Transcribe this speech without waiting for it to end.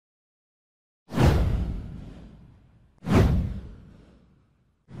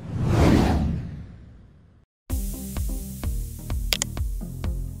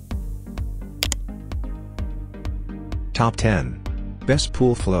Top 10 Best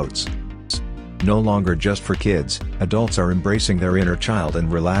Pool Floats. No longer just for kids, adults are embracing their inner child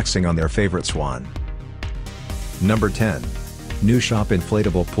and relaxing on their favorite swan. Number 10 New Shop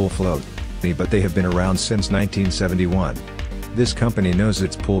Inflatable Pool Float. But they have been around since 1971. This company knows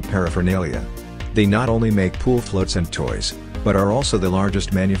its pool paraphernalia. They not only make pool floats and toys, but are also the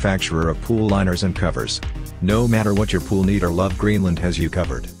largest manufacturer of pool liners and covers. No matter what your pool need or love, Greenland has you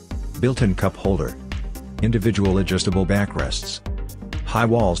covered. Built-in cup holder. Individual adjustable backrests. High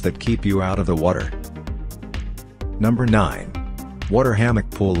walls that keep you out of the water. Number 9 Water Hammock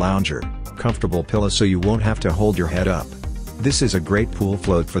Pool Lounger. Comfortable pillow so you won't have to hold your head up. This is a great pool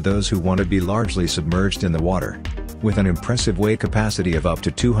float for those who want to be largely submerged in the water. With an impressive weight capacity of up to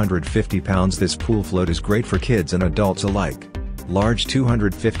 250 pounds, this pool float is great for kids and adults alike. Large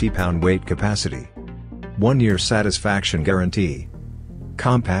 250-pound weight capacity. 1-year satisfaction guarantee.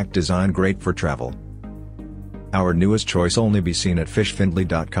 Compact design, great for travel. Our newest choice only be seen at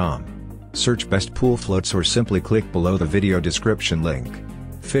fishfindley.com. Search best pool floats or simply click below the video description link.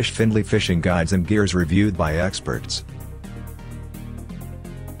 Fish Findley fishing guides and gears reviewed by experts.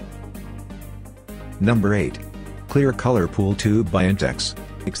 Number 8 Clear Color Pool Tube by Intex.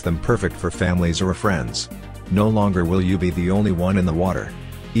 Makes them perfect for families or friends. No longer will you be the only one in the water.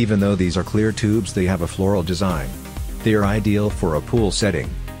 Even though these are clear tubes, they have a floral design. They are ideal for a pool setting,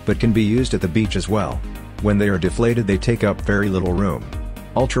 but can be used at the beach as well. When they are deflated, they take up very little room.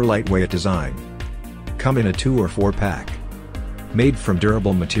 Ultra lightweight design. Come in a 2 or 4 pack. Made from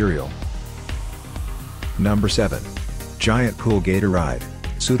durable material. Number 7 Giant Pool Gator Ride.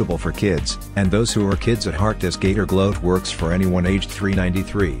 Suitable for kids, and those who are kids at heart. This Gator Gloat works for anyone aged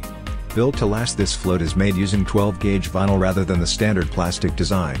 393. Built to last, this float is made using 12-gauge vinyl rather than the standard plastic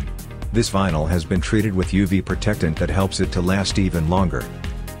design. This vinyl has been treated with UV protectant that helps it to last even longer.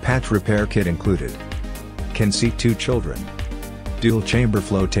 Patch repair kit included. Can seat 2 children. Dual chamber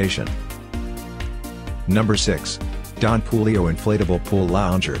flotation. Number 6 Don Poolio Inflatable Pool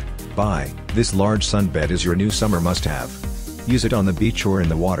Lounger. Buy this large sunbed is your new summer must-have. Use it on the beach or in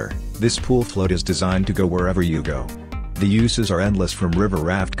the water. This pool float is designed to go wherever you go. The uses are endless, from river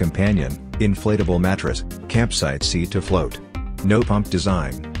raft companion, inflatable mattress, campsite seat to float. No pump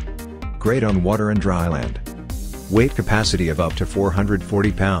design. Great on water and dry land. Weight capacity of up to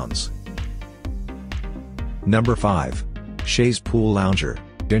 440 pounds. Number 5 Chaise Pool Lounger.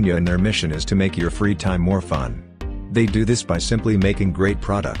 And their mission is to make your free time more fun. They do this by simply making great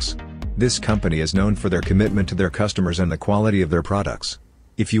products. This company is known for their commitment to their customers and the quality of their products.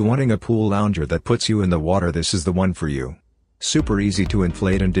 If you're wanting a pool lounger that puts you in the water, this is the one for you. Super easy to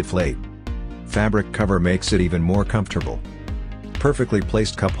inflate and deflate. Fabric cover makes it even more comfortable. Perfectly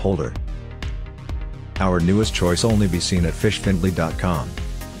placed cup holder. Our newest choice only be seen at fishfindley.com.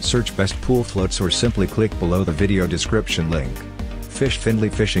 Search best pool floats or simply click below the video description link. Fish Findley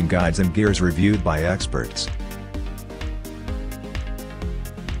fishing guides and gears reviewed by experts.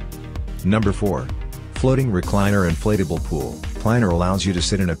 Number 4 Floating Recliner Inflatable Pool Recliner allows you to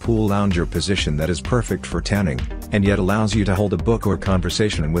sit in a pool lounger position that is perfect for tanning, and yet allows you to hold a book or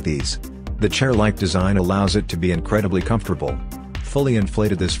conversation with ease. The chair-like design allows it to be incredibly comfortable. Fully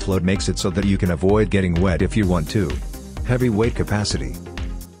inflated, this float makes it so that you can avoid getting wet if you want to. Heavy weight capacity.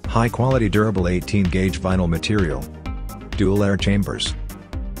 High quality durable 18-gauge vinyl material. Dual air chambers.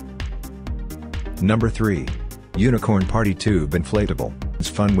 Number 3 Unicorn Party Tube Inflatable. It's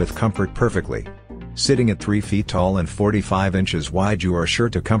fun with comfort perfectly. Sitting at 3 feet tall and 45 inches wide, you are sure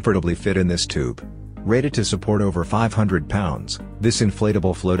to comfortably fit in this tube. Rated to support over 500 pounds, this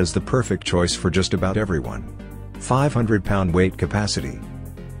inflatable float is the perfect choice for just about everyone. 500-pound weight capacity.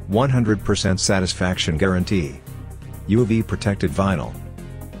 100% satisfaction guarantee. UV protected vinyl.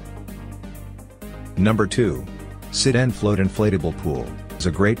 Number 2 Sit and Float Inflatable Pool is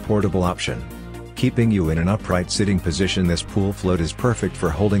a great portable option. Keeping you in an upright sitting position, this pool float is perfect for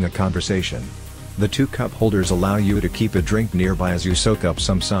holding a conversation. The 2 cup holders allow you to keep a drink nearby as you soak up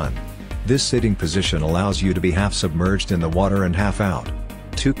some sun. This sitting position allows you to be half submerged in the water and half out.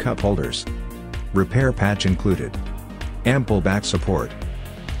 2 cup holders. Repair patch included. Ample back support.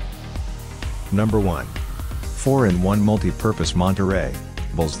 Number 1 4-in-1 multi-purpose Monterey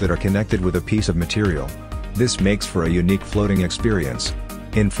bowls that are connected with a piece of material. This makes for a unique floating experience.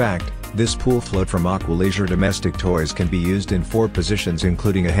 In fact, this pool float from Aqua Leisure Domestic Toys can be used in 4 positions,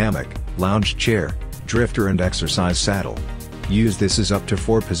 including a hammock, lounge chair, drifter and exercise saddle. Use this as up to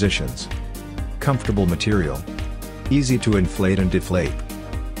 4 positions. Comfortable material. Easy to inflate and deflate.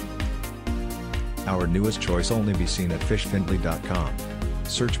 Our newest choice only be seen at fishfindley.com.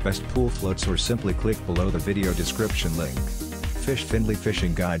 Search best pool floats or simply click below the video description link. Fish Findley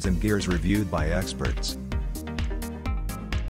fishing guides and gears reviewed by experts.